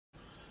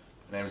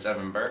My name is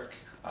Evan Burke.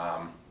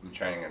 I'm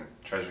training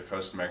at Treasure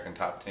Coast American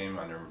Top Team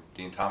under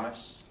Dean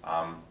Thomas.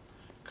 A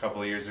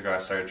couple of years ago I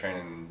started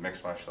training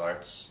mixed martial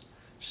arts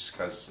just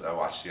because I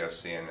watched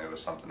UFC and it was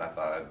something I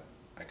thought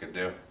I could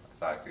do. I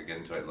thought I could get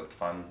into it. It looked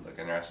fun, looked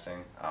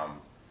interesting. And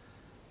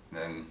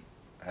then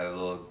I had a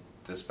little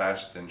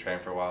dispatch, didn't train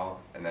for a while,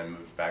 and then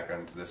moved back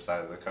onto this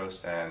side of the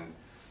coast and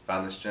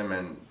found this gym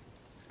and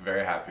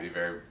very happy,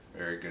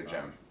 very good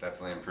gym.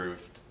 Definitely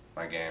improved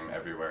my game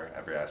everywhere,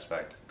 every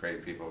aspect.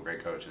 Great people,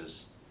 great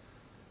coaches.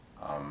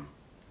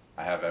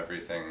 I have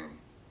everything,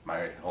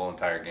 my whole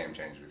entire game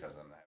changed because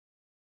of them.